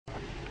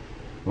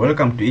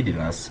Welcome to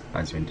EDLAS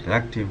as your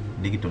interactive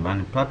digital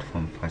learning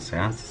platform for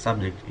science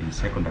subject in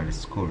secondary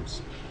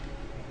schools.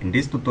 In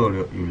this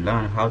tutorial, you will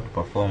learn how to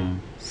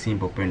perform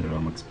simple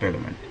pendulum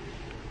experiment.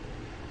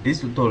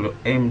 This tutorial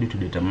aimed to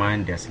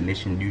determine the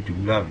acceleration due to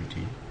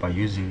gravity by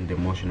using the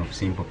motion of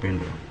simple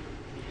pendulum.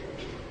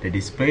 The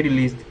displayed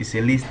list is a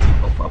list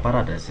of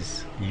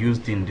apparatuses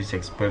used in this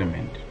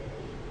experiment.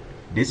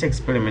 This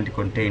experiment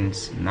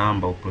contains a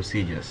number of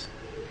procedures.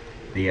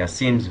 They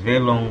seem very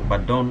long,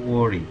 but don't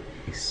worry,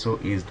 it's so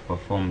easy to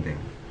perform them.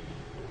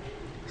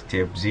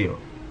 Step 0.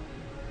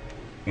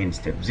 In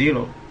step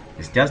 0,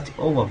 it's just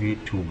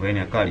overview to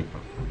vernier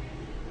caliper.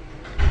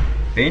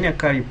 Vernier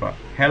caliper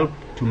helps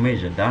to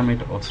measure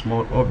diameter of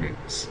small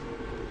objects.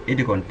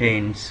 It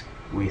contains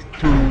with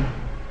two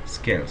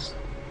scales.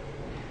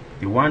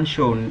 The one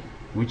shown,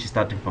 which is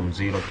starting from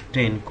 0 to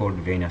 10, called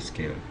vernier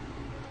scale,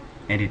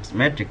 and its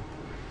metric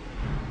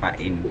are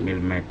in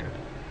millimeter.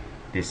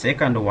 The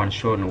second one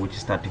shown, which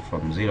is starting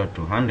from 0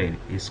 to 100,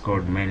 is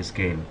called main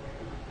scale,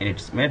 and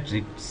its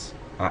metrics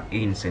are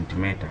in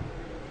centimeter.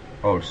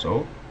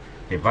 Also,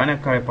 the vernier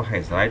caliper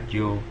has right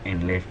jaw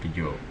and left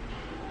jaw.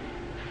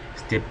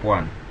 Step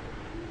 1.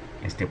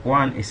 And step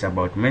 1 is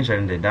about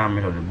measuring the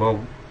diameter of the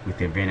bulb with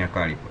a vernier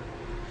caliper.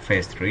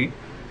 Firstly,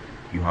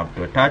 you have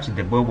to attach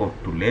the bulb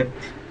to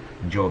left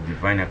jaw of the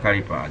vernier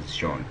caliper as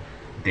shown.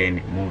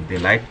 Then move the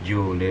right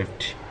jaw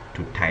left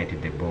to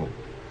tighten the bulb.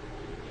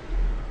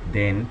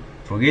 Then,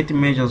 for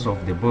getting measures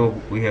of the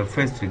bulb, we have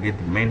first to get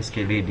the main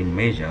scale reading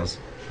measures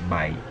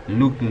by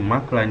looking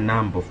mark line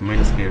number of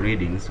main scale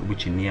readings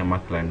which is near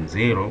mark line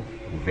 0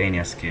 of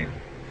vernier scale.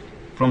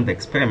 From the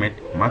experiment,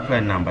 mark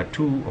line number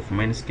 2 of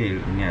main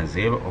scale near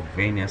 0 of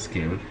vernier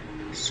scale,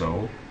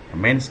 so the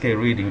main scale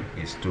reading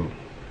is 2.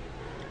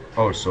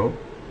 Also,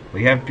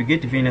 we have to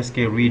get vernier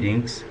scale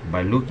readings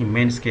by looking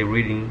main scale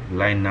reading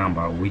line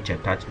number which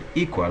attached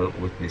equal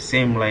with the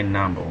same line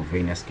number of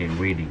vernier scale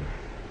reading.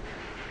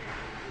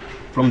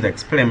 From the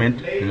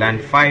experiment, line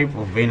 5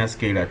 of vernier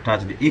scale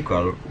attached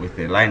equal with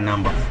the line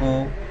number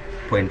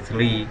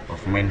 4.3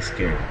 of main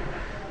scale.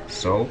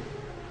 So,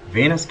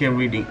 vernier scale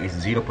reading is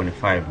 0.5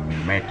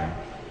 mm,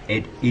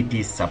 and it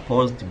is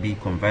supposed to be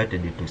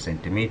converted to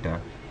centimeter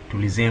to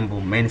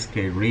resemble main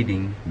scale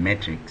reading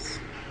metrics.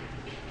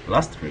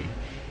 Lastly,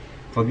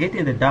 for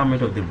getting the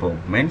diameter of the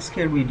bulb, main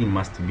scale reading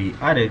must be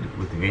added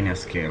with vernier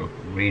scale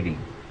reading.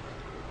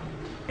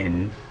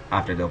 And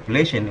after the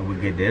operation, we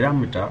get the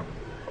diameter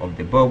of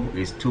the bulb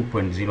is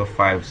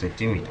 2.05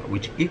 centimeter,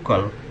 which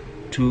equal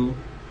to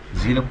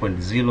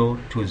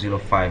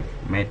 0.0205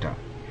 meter.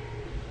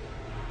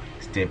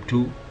 Step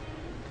 2.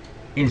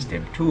 In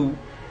step 2,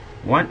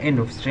 one end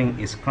of string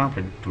is clamped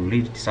to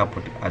rigid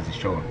support as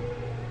shown.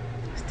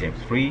 Step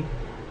 3.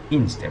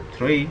 In step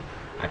 3,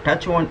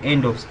 attach one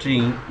end of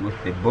string with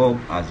the bulb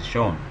as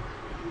shown.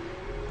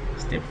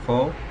 Step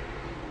 4.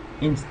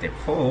 In step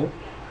 4,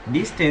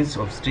 distance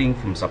of string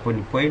from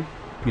supporting point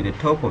to the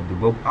top of the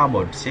bulb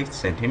about 6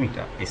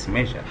 cm is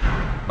measured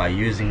by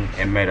using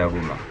a meter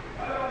ruler,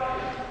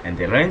 and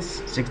the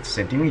length 6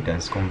 cm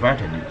is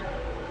converted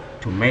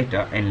to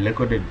meter and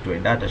recorded to a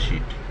data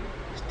sheet.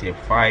 Step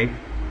 5.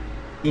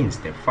 In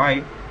step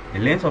 5, the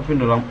length of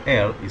pendulum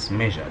L is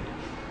measured.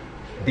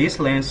 This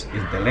length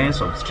is the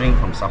length of string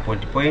from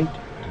supporting point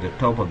to the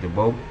top of the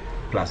bulb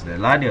plus the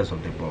radius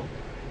of the bulb.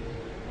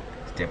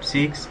 Step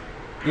 6.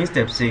 In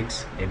step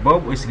 6, a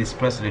bulb is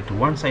displaced to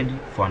one side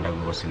for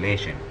undergo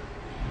oscillation.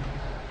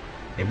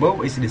 The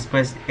bulb is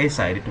displaced a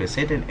side to a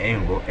certain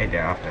angle, and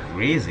thereafter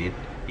raise it,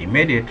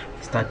 immediately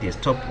start a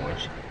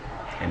stopwatch,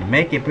 and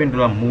make a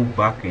pendulum move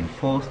back and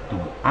forth to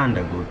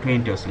undergo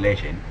 20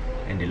 oscillation,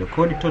 and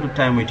record the total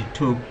time it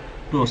took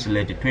to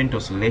oscillate 20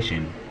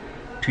 oscillation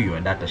to your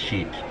data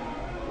sheet.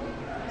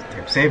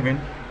 Step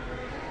 7.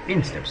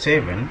 In step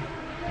 7,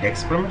 the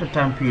experimental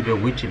time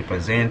period which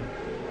represent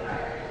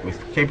with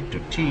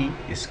capital T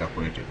is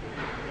calculated.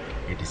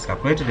 It is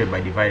calculated by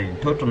dividing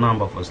the total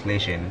number of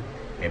oscillation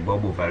a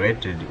bulb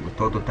evaluated with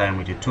total time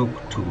it took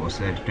to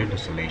oscillate 20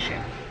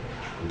 oscillation.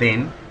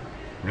 Then,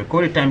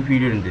 record the time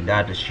period in the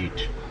data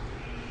sheet.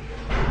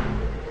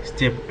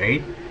 Step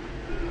 8.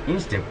 In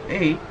step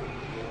 8,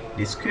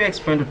 the square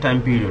experimental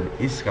time period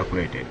is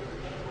calculated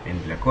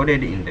and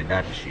recorded in the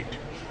data sheet,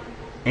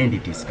 and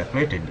it is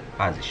calculated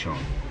as shown.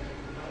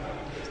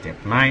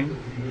 Step 9.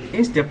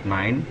 In step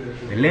 9,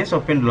 the length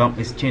of pendulum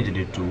is changed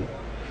to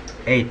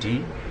 80,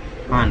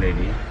 100,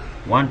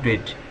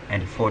 120,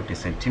 and 40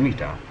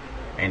 cm,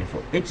 and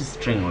for each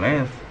string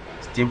length,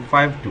 step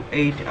 5 to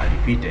 8 are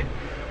repeated,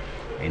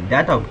 and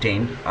data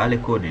obtained are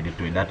recorded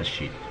to a data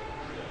sheet.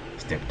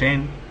 Step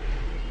 10.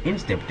 In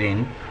step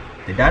 10,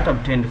 the data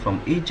obtained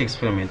from each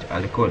experiment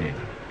are recorded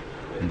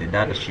in the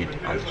data sheet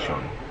as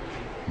shown.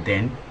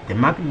 Then, the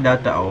marked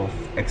data of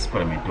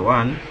experiment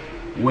 1,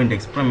 when the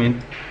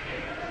experiment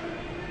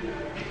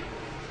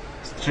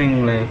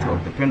string length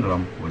of the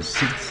pendulum was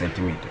 6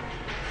 cm,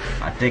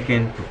 are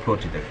taken to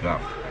plot the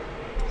graph.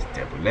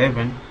 Step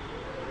 11.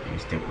 In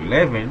step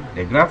 11,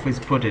 the graph is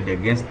plotted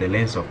against the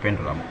length of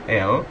pendulum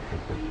L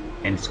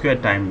and square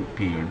time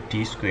period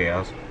T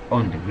squares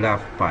on the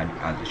graph pad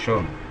as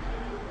shown.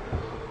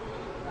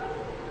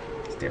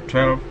 Step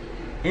 12.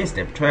 In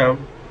step 12,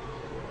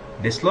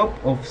 the slope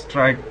of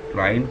straight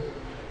line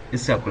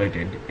is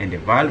calculated and the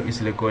value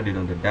is recorded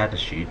on the data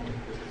sheet.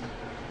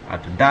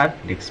 After that,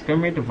 the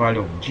experimental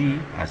value of G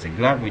as a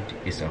gravity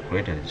is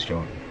calculated as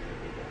shown.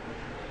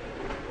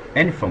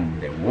 And from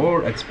the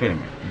whole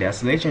experiment, the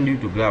acceleration due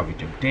to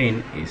gravity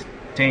obtained is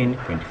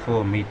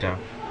 10.4 meters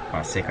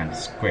per second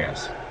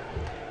squares.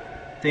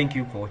 Thank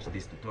you for watching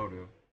this tutorial.